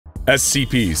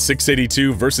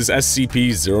SCP-682 vs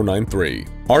Scp-093.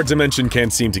 Our dimension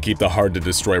can't seem to keep the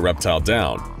hard-to-destroy reptile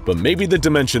down, but maybe the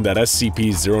dimension that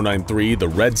SCP-093, the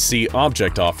Red Sea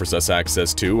object, offers us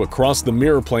access to across the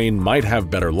mirror plane might have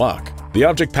better luck. The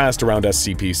object passed around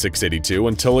SCP-682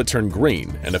 until it turned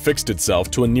green and affixed itself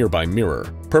to a nearby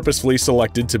mirror, purposefully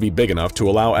selected to be big enough to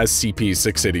allow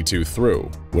SCP-682 through.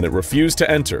 When it refused to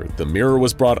enter, the mirror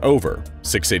was brought over,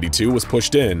 682 was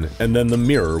pushed in, and then the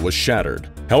mirror was shattered.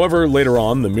 However, later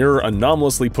on, the mirror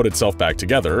anomalously put itself back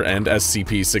together and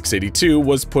SCP-682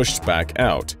 was pushed back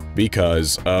out.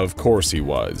 Because, of course he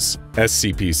was.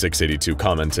 SCP-682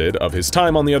 commented of his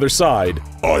time on the other side,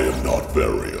 "I am not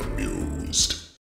very amused."